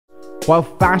While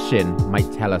fashion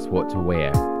might tell us what to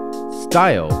wear,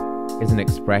 style is an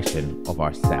expression of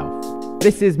ourself.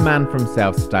 This is Man from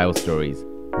Self Style Stories.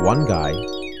 One guy,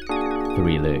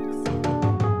 three looks.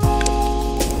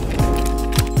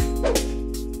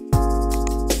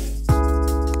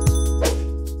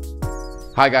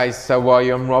 Hi guys, how are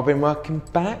you? I'm Robin. Welcome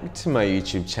back to my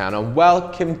YouTube channel.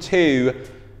 Welcome to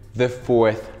the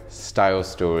fourth Style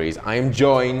Stories. I am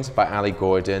joined by Ali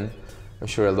Gordon. I'm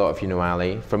sure a lot of you know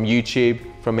Ali from YouTube,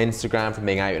 from Instagram, from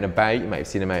being out and about. You might have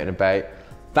seen him out and about.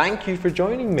 Thank you for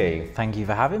joining me. Thank you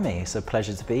for having me. It's a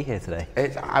pleasure to be here today.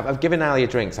 I've given Ali a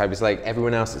drink, so I was like,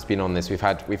 everyone else that's been on this, we've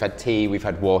had tea, we've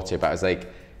had water, but I was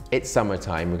like, it's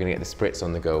summertime, we're gonna get the spritz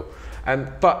on the go.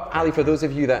 But Ali, for those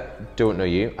of you that don't know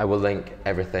you, I will link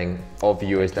everything of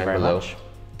yours down below.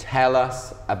 Tell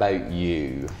us about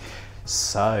you.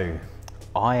 So,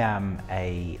 I am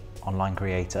an online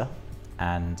creator,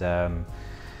 and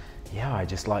yeah, I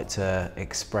just like to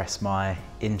express my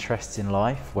interests in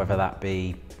life, whether that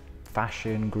be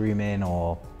fashion, grooming,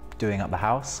 or doing up the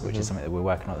house, which is something that we're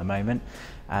working on at the moment.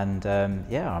 And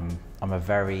yeah, I'm a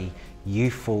very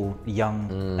youthful,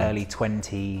 young, early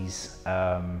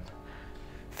 20s,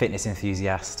 fitness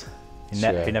enthusiast who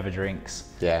never drinks.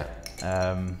 Yeah.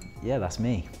 Yeah, that's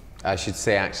me. I should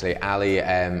say actually, Ali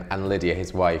and Lydia,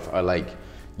 his wife, are like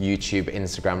YouTube,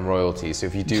 Instagram royalty. So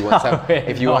if you do want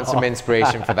want some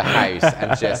inspiration for the house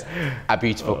and just a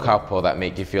beautiful couple that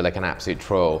make you feel like an absolute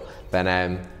troll,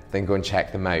 then go and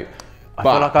check them out. I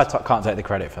feel like I can't take the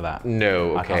credit for that.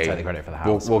 No, okay. I can't take the credit for the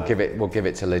house. We'll give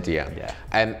it to Lydia.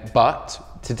 Yeah.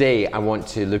 But today I want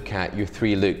to look at your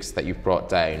three looks that you've brought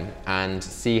down and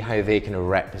see how they can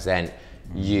represent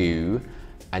you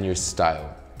and your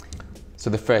style. So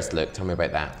the first look, tell me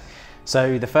about that.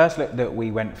 So the first look that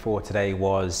we went for today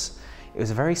was a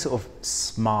very sort of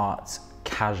smart,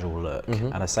 casual look.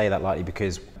 And I say that lightly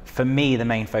because for me, the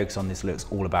main focus on this look's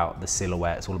all about the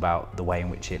silhouette. It's all about the way in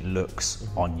which it looks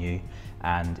on you,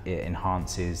 and it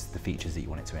enhances the features that you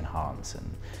want it to enhance.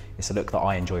 And it's a look that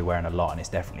I enjoy wearing a lot, and it's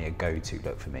definitely a go-to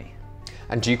look for me.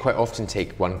 And do you quite often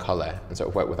take one colour and sort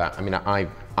of work with that? I mean,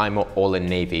 I'm all in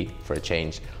navy for a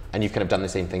change, and you've kind of done the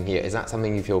same thing here. Is that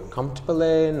something you feel comfortable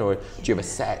in, or do you have a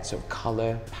set sort of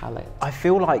colour palette? I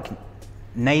feel like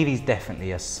navy's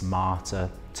definitely a smarter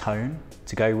tone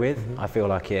to go with. I feel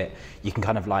like you can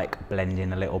kind of like blend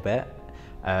in a little bit.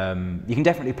 You can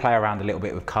definitely play around a little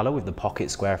bit with colour, with the pocket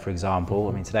square, for example.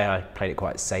 I mean, today I played it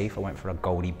quite safe. I went for a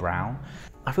goldy brown.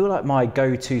 I feel like my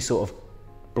go-to sort of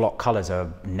block colours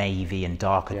are navy and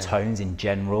darker tones in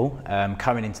general.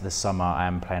 Coming into the summer, I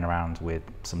am playing around with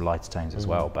some lighter tones as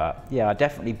well. But yeah, I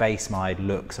definitely base my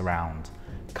looks around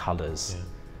colours. Yeah.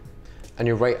 And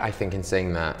you're right, I think, in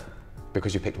saying that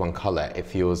because you picked one colour, it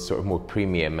feels sort of more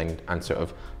premium and sort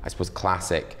of, I suppose,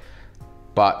 classic.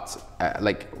 But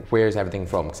like, where's everything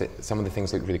from? Because some of the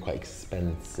things look really quite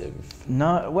expensive.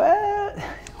 No, well,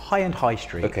 high-end high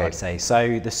street, I'd say.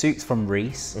 So the suits from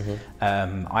Reiss,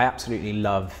 I absolutely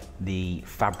love the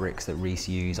fabrics that Reiss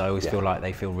use. I always feel like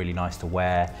they feel really nice to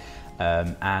wear.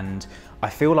 And I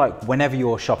feel like whenever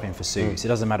you're shopping for suits, it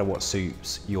doesn't matter what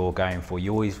suits you're going for,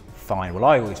 you always find, well,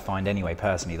 I always find anyway,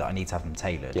 personally, that I need to have them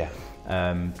tailored.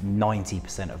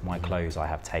 90% of my clothes I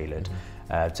have tailored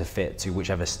to fit to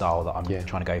whichever style that I'm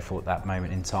trying to go for at that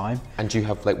moment in time. And do you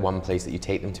have like one place that you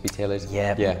take them to be tailored?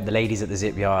 Yeah, the ladies at the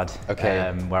Zip Yard,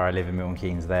 where I live in Milton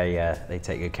Keynes, they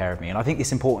take good care of me. And I think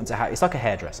it's important to have, it's like a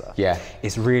hairdresser. Yeah.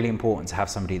 It's really important to have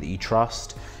somebody that you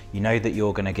trust. You know that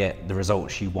you're gonna get the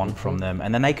results you want from them.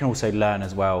 And then they can also learn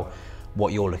as well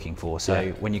what you're looking for.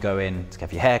 So when you go in to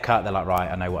have your hair cut, they're like, right,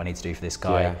 I know what I need to do for this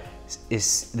guy. The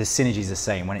synergy is the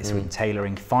same. When it's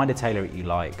tailoring, find a tailor that you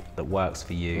like, that works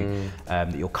for you,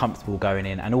 that you're comfortable going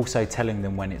in, and also telling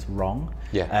them when it's wrong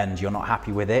and you're not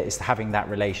happy with it. It's having that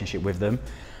relationship with them.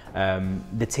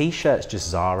 The t-shirt's just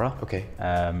Zara.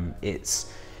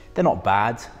 They're not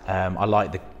bad. I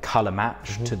like the colour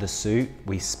match to the suit.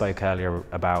 We spoke earlier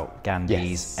about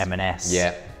Gandhi's M&S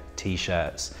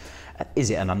t-shirts.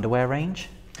 Is it an underwear range?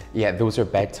 Yeah, those are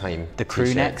bedtime. The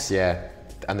crew necks? Yeah,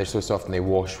 and they're so soft and they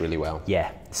wash really well.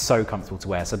 Yeah, so comfortable to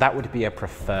wear. So that would be a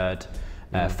preferred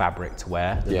fabric to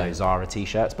wear than those Zara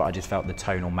t-shirts, but I just felt the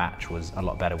tonal match was a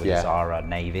lot better with the Zara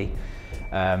navy.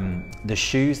 The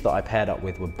shoes that I paired up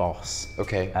with were Boss.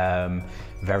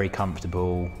 Very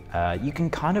comfortable. You can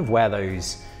kind of wear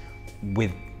those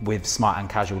with smart and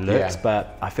casual looks,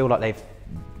 but I feel like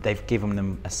they've given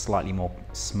them a slightly more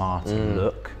smarter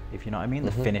look, if you know what I mean,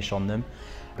 the finish on them.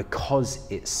 Because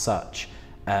it's such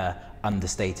a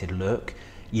understated look,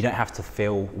 you don't have to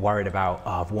feel worried about,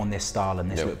 oh, I've worn this style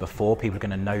and this look before. People are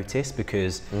going to notice,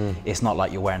 because it's not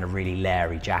like you're wearing a really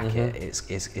leery jacket.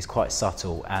 It's quite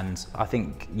subtle, and I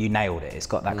think you nailed it. It's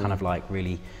got that kind of like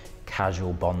really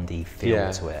casual Bondy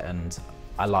feel to it, and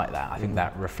I like that. I think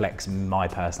that reflects my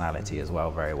personality as well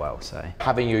very well. So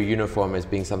having your uniform as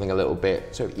being something a little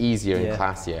bit sort of easier and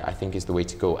classier, I think is the way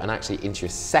to go. And actually into your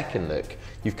second look,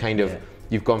 you've kind of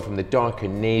you've gone from the darker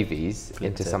navies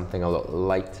into something a lot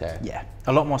lighter. Yeah,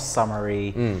 a lot more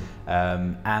summery.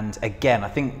 And again, I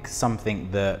think something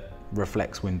that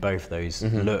reflects in both those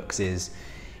looks is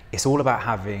it's all about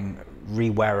having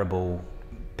re-wearable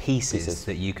pieces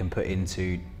that you can put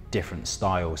into different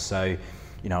styles. So,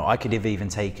 you know, I could have even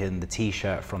taken the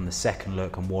t-shirt from the second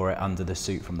look and wore it under the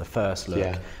suit from the first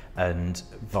look, and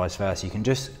vice versa. You can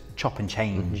just chop and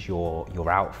change your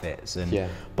outfits, and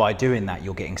by doing that,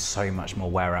 you're getting so much more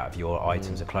wear out of your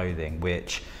items of clothing,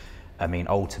 which, I mean,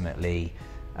 ultimately,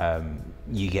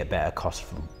 you get better cost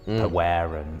per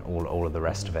wear and all of the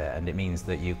rest of it, and it means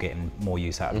that you're getting more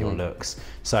use out of your looks.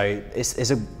 So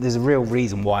there's a real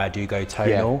reason why I do go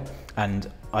tonal,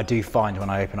 and I do find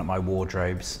when I open up my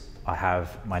wardrobes, I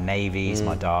have my navies,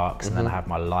 my darks, and then I have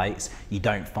my lights. You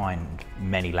don't find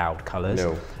many loud colours.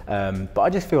 But I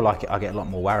just feel like I get a lot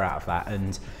more wear out of that.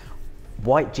 And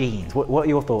white jeans, what are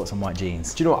your thoughts on white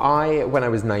jeans? Do you know, when I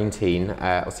was 19,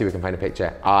 I'll see if we can find a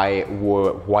picture, I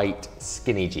wore white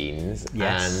skinny jeans,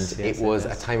 and it was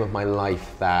a time of my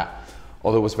life that,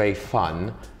 although it was very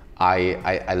fun,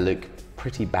 I look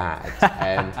pretty bad.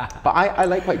 But I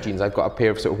like white jeans. I've got a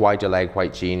pair of sort of wider leg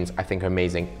white jeans. I think are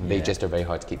amazing. They just are very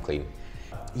hard to keep clean.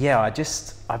 Yeah,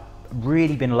 I've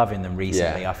really been loving them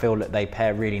recently. I feel that they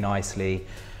pair really nicely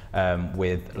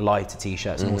with lighter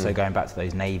t-shirts, and also going back to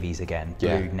those navies again,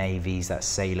 blue navies, that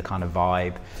sailor kind of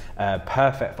vibe.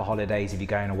 Perfect for holidays. If you're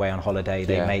going away on holiday,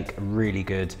 they make a really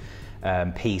good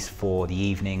piece for the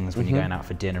evenings when you're going out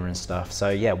for dinner and stuff. So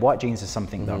yeah, white jeans is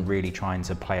something that I'm really trying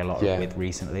to play a lot with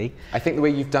recently. I think the way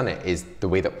you've done it is the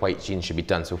way that white jeans should be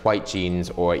done. So white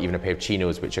jeans, or even a pair of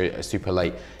chinos, which are super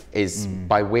light, is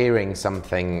by wearing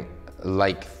something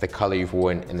like the colour you've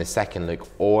worn in the second look,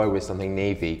 or with something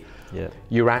navy,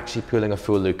 you're actually pulling a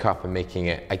full look up and making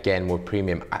it, again, more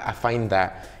premium. I find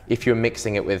that if you're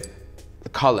mixing it with the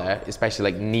colour,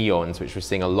 especially like neons, which we're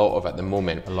seeing a lot of at the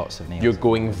moment, lots of neons, you're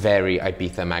going very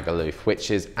Ibiza Magaluf, which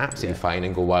is absolutely fine,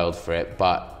 and go wild for it,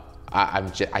 but I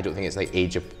don't think it's like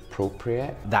age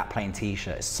appropriate. That plain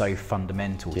t-shirt is so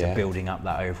fundamental to building up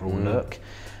that overall look.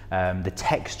 The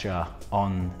texture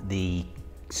on the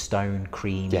stone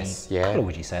cream colour,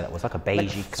 would you say that was like a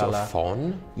beigey colour? Sort of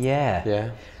fawn?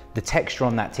 Yeah. The texture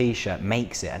on that t-shirt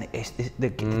makes it, and the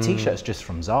t-shirt's just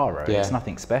from Zara. It's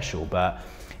nothing special, but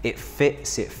it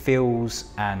fits, it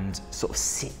feels, and sort of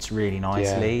sits really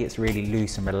nicely. It's really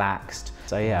loose and relaxed.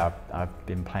 So yeah, I've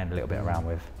been playing a little bit around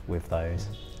with those.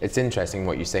 It's interesting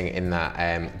what you're saying in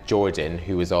that Jordan,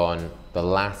 who was on the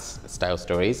last Style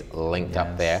Stories, linked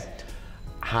up there,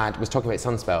 was talking about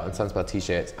Sunspell and Sunspell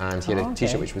t-shirts, and he had a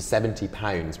t-shirt which was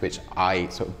 £70, which I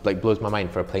sort of like blows my mind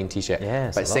for a plain t-shirt.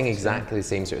 But saying exactly the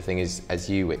same sort of thing as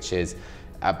you, which is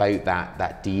about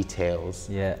that details,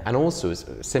 and also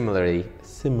similarly,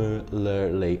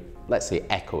 let's say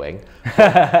echoing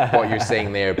what you're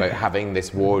saying there about having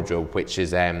this wardrobe which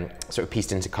is sort of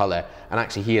pieced into colour, and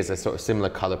actually he has a sort of similar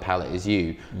colour palette as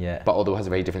you, but although has a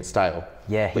very different style.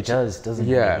 He does, doesn't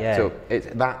he? So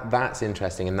that's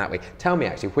interesting in that way. Tell me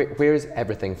actually, where is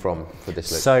everything from for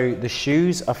this look? So the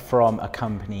shoes are from a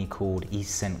company called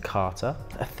East St. Carter.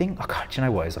 I think, do you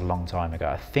know what, it was a long time ago.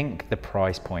 I think the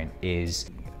price point is,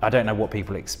 I don't know what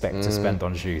people expect to spend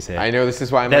on shoes here. I know, this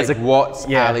is why I'm like, what's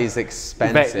Ali's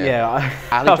expensive?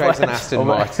 Ali drives an Aston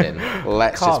Martin,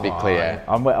 let's just be clear.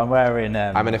 I'm wearing...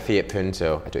 I'm in a Fiat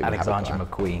Punto. I don't even Alexandra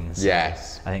McQueen's.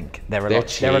 Yes. I think they're a lot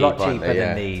cheaper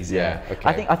than these.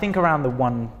 Okay. I think around the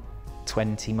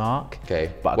 120 mark.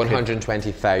 Okay, but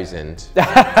 120,000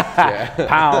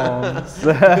 pounds.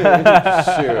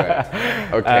 Sure.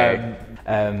 Okay.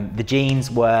 The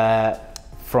jeans were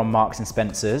from Marks and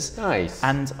Spencer's. Nice.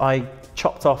 And I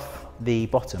chopped off the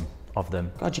bottom of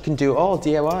them. God, you can do it all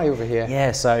DIY over here.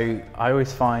 Yeah, so I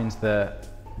always find that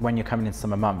when you're coming into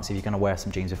summer months, if you're going to wear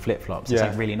some jeans with flip-flops, it's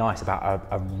like really nice about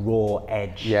a raw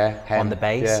edge on the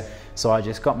base. So I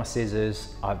just got my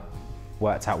scissors, I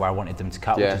worked out where I wanted them to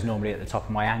cut, which is normally at the top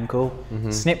of my ankle,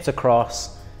 snipped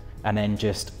across, and then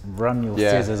just run your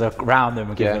scissors around them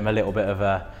and give them a little bit of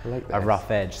a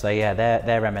rough edge. So yeah,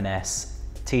 they're M&S.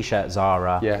 T-shirt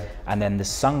Zara, and then the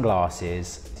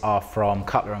sunglasses are from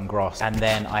Cutler & Gross, and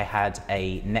then I had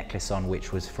a necklace on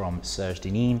which was from Serge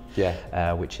Denis,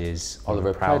 which is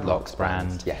Oliver Proudlock's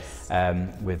brand,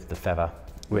 with the feather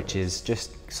which is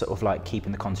just sort of like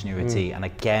keeping the continuity. And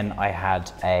again, I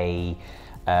had a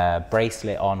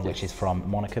bracelet on, which is from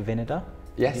Monica Vinader.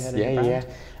 Yes,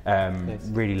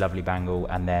 Really lovely bangle,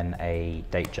 and then a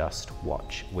Datejust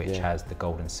watch, which has the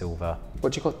gold and silver.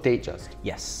 What do you call Datejust?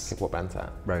 Yes. What brand's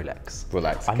that? Rolex.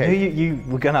 Rolex. I knew you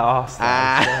were going to ask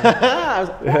that. I was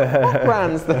like, what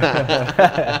brand's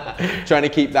that? Trying to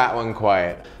keep that one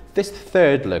quiet. This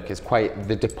third look is quite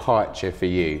the departure for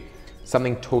you.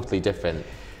 Something totally different.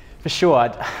 For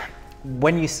sure.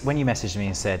 When you messaged me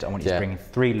and said, I want you to bring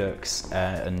 3 looks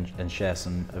and share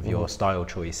some of your style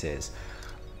choices,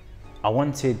 I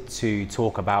wanted to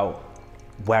talk about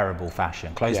wearable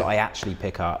fashion, clothes that I actually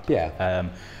pick up.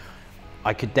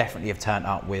 I could definitely have turned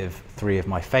up with 3 of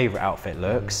my favorite outfit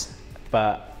looks,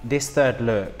 but this third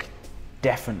look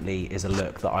definitely is a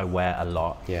look that I wear a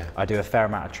lot. I do a fair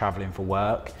amount of traveling for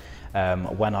work.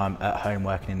 When I'm at home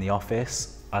working in the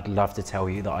office, I'd love to tell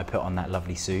you that I put on that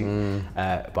lovely suit,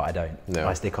 but I don't.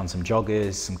 I stick on some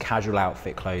joggers, some casual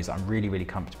outfit clothes I'm really, really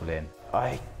comfortable in.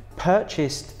 I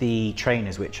purchased the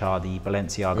trainers, which are the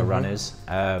Balenciaga runners,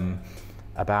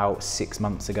 about 6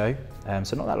 months ago,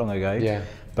 so not that long ago.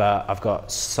 But I've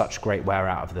got such great wear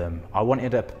out of them. I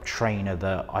wanted a trainer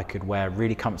that I could wear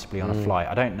really comfortably on a flight.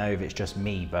 I don't know if it's just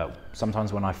me, but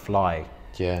sometimes when I fly,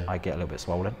 I get a little bit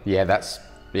swollen. That's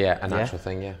a natural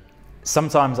thing,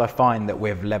 Sometimes I find that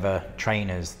with leather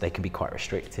trainers, they can be quite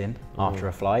restricting after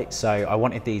a flight. So I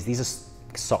wanted these. These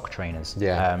are sock trainers.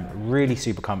 Really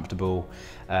super comfortable.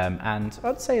 And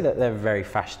I'd say that they're very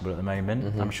fashionable at the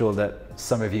moment. I'm sure that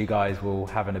some of you guys will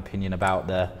have an opinion about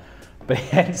the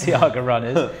Balenciaga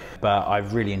runners, but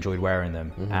I've really enjoyed wearing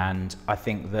them. And I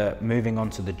think that moving on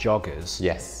to the joggers,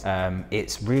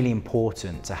 it's really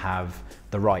important to have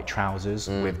the right trousers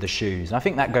with the shoes. And I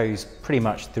think that goes pretty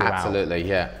much throughout.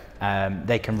 Absolutely,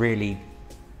 they can really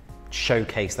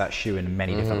showcase that shoe in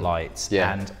many different lights.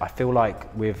 And I feel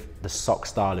like with the sock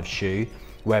style of shoe,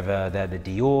 whether they're the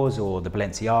Dior's or the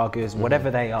Balenciagas,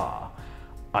 whatever they are,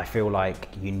 I feel like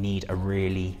you need a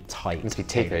really tight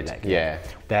tapered leg.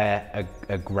 They're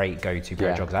a great go-to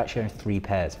pair of joggers. I actually own 3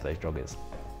 pairs for those joggers.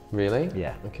 Really?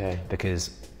 Yeah. Okay.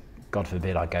 Because God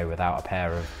forbid I go without a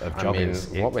pair of joggers.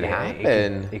 I mean, what would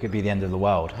happen? It could be the end of the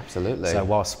world. Absolutely. So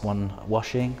whilst one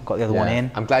washing, got the other one in.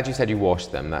 I'm glad you said you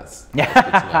washed them. That's good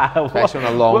to know. Especially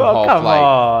on a long haul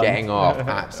flight, getting off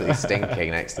absolutely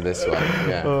stinking next to this one.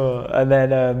 And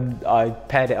then I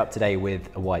paired it up today with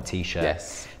a white t-shirt.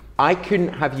 Yes. I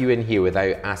couldn't have you in here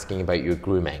without asking about your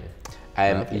grooming.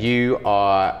 You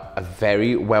are a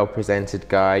very well-presented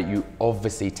guy. You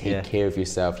obviously take care of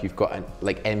yourself. You've got an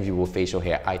enviable facial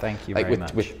hair. Thank you very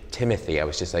much. With Timothy, I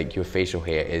was just like, your facial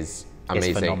hair is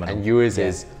amazing, phenomenal. And yours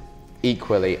is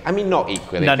equally. I mean, not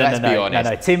equally. Let's be honest.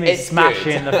 No. Tim is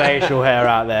smashing the facial hair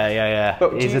out there.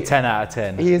 But he's a 10 out of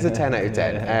 10. He is a 10 out of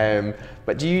 10.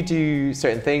 But do you do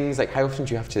certain things? Like, how often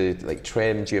do you have to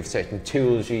trim? Do you have certain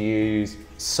tools you use?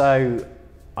 So,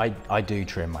 I do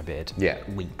trim my beard.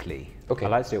 Weekly. Okay. I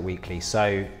like to do it weekly.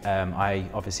 So I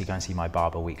obviously go and see my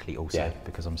barber weekly also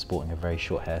because I'm sporting a very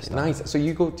short hairstyle. Nice. So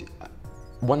you go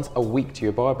once a week to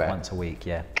your barber? Once a week,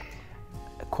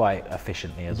 quite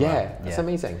efficiently as well. That's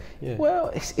amazing. Well,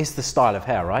 it's the style of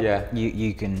hair, right?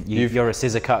 You're a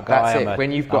scissor cut guy. That's it.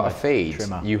 When you've got a fade,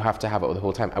 trimmer. You have to have it the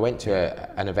whole time. I went to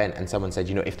an event and someone said,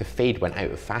 if the fade went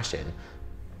out of fashion,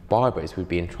 barbers would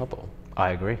be in trouble.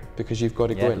 I agree. Because you've got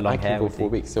to go in. I can go 4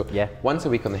 weeks. So once a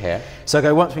week on the hair. So I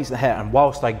go once a week on the hair, and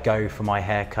whilst I go for my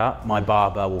haircut, my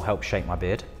barber will help shape my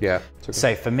beard.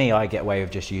 So for me, I get away with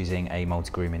just using a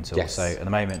multi-grooming tool. So at the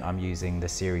moment, I'm using the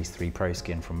Series 3 Pro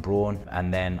Skin from Braun,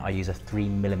 and then I use a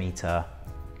 3mm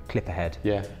clipper head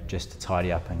just to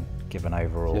tidy up and give an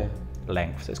overall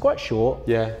length. So it's quite short,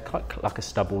 like a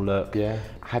stubble look.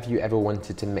 Have you ever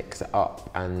wanted to mix it up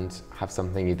and have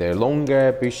something either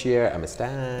longer, bushier, a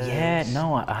moustache?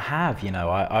 No, I have.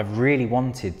 I've really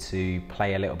wanted to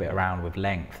play a little bit around with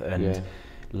length, and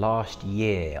last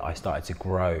year I started to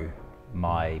grow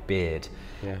my beard,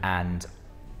 and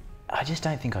I just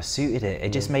don't think I suited it.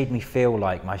 It just made me feel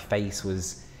like my face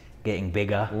was getting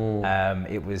bigger.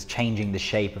 It was changing the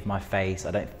shape of my face.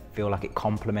 I don't feel like it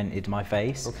complemented my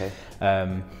face.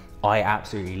 I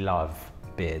absolutely love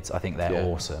beards. I think they're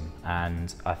awesome,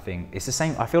 and I think it's the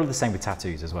same. I feel the same with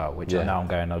tattoos as well, which I know I'm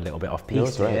going a little bit off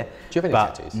piece here. Do you have any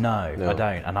tattoos? No, I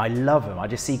don't, and I love them. I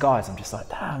just see guys, I'm just like,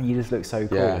 damn, you just look so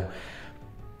cool.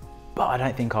 But I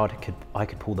don't think I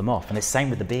could pull them off, and it's the same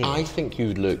with the beard. I think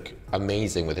you'd look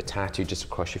amazing with a tattoo just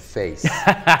across your face.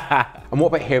 And what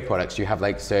about hair products? Do you have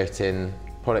certain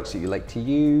products that you like to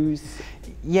use?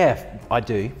 Yeah, I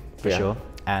do, for sure.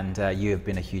 And you have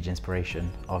been a huge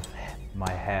inspiration of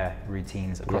my hair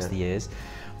routines across the years.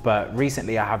 But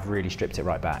recently I have really stripped it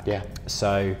right back. Yeah.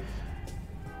 So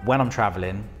when I'm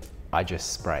traveling, I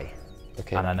just spray.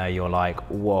 Okay. And I know you're like,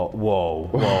 whoa, whoa,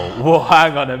 whoa, whoa,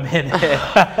 hang on a minute.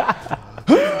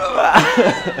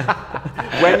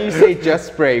 When you say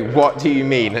just spray, what do you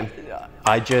mean?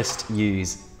 I just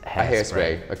use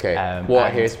hairspray. Okay.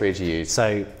 What hairspray do you use?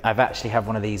 So I've actually had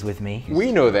one of these with me.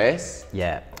 We know this.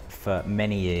 Yeah, for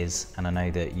many years, and I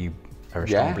know that you are a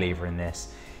strong believer in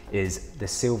this, is the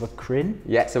Silver Crin.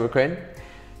 Yeah, Silver Crin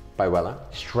by Wella.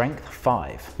 Strength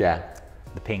 5. Yeah.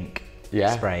 The pink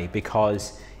Yeah. spray,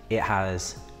 because it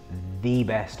has the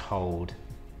best hold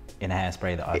in a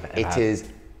hairspray that I've ever had. It is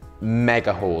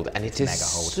mega hold, and it is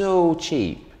so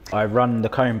cheap. I run the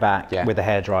comb back with a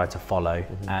hairdryer to follow,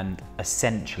 and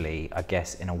essentially, I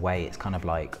guess in a way, it's kind of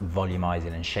like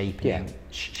volumizing and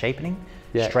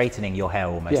straightening your hair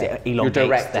almost. It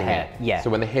elongates the hair. So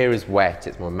when the hair is wet,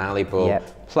 it's more malleable.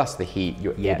 Plus the heat,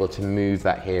 you're able to move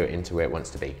that hair into where it wants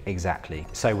to be. Exactly.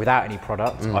 So without any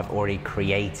product, I've already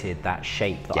created that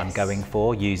shape that I'm going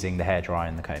for using the hairdryer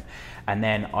and the comb. And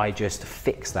then I just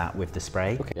fix that with the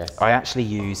spray. I actually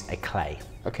use a clay,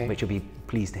 which you'll be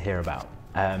pleased to hear about.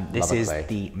 This is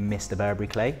the Mr. Burberry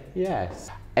clay. Yes.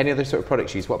 Any other sort of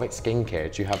products you use? What about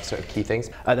skincare? Do you have sort of key things?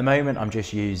 At the moment, I'm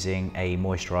just using a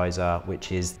moisturizer,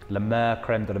 which is La Mer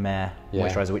Creme de la Mer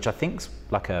moisturizer, which I think's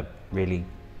like a really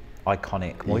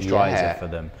iconic moisturizer for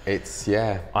them. It's,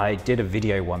 I did a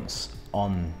video once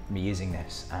on me using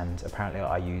this, and apparently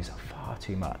I use far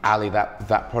too much. Ali,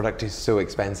 that product is so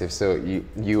expensive, so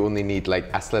you only need like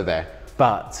a slither.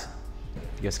 But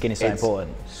your skin is so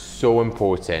important. So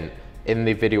important. In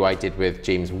the video I did with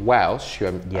James Welsh, who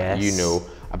you know,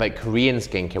 about Korean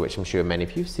skincare, which I'm sure many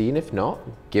of you have seen. If not,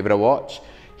 give it a watch.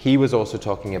 He was also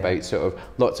talking about sort of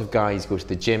lots of guys go to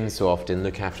the gym so often,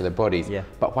 look after their bodies.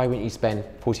 But why wouldn't you spend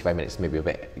 45 minutes, maybe a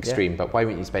bit extreme, but why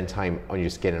wouldn't you spend time on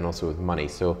your skin and also with money?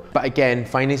 So, but again,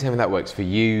 finding something that works for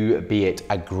you, be it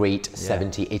a great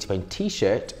 70, 80 pound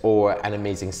t-shirt or an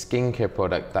amazing skincare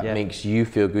product that makes you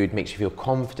feel good, makes you feel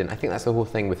confident. I think that's the whole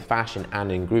thing with fashion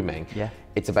and in grooming.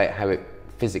 It's about how it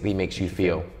physically makes you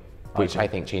feel, which I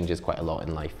think changes quite a lot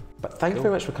in life. But thank you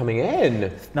very much for coming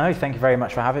in. No, thank you very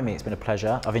much for having me. It's been a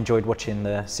pleasure. I've enjoyed watching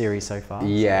the series so far.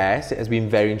 Yes, it has been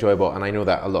very enjoyable, and I know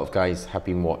that a lot of guys have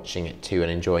been watching it too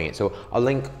and enjoying it. So I'll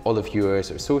link all of your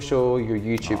sort of social, your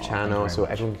YouTube channel, so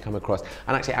everyone can come across.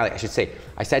 And actually, Alex, I should say,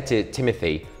 I said to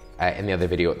Timothy in the other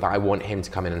video that I want him to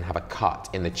come in and have a cut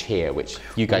in the chair, which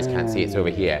you guys can't see, it's over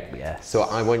here. So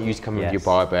I want you to come with your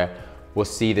barber. We'll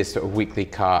see this sort of weekly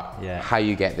cut, how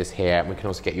you get this hair, and we can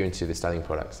also get you into the styling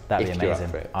products. That'd be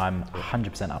amazing. I'm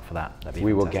 100% up for that. That'd be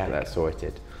We will get that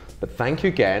sorted. But thank you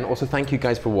again. Also, thank you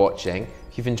guys for watching.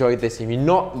 If you've enjoyed this, if you've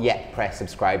not yet pressed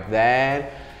subscribe, then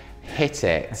hit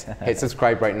it. Hit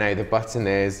subscribe right now. The button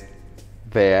is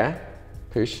there.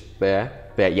 Push, there.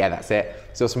 Yeah, that's it.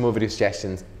 So some more video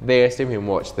suggestions there, stay with me and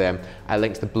watch them. I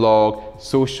linked to the blog,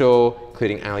 social,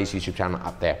 including Ali's YouTube channel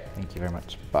up there. Thank you very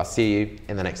much. But I'll see you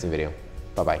in the next video.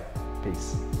 Bye-bye.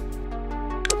 Peace.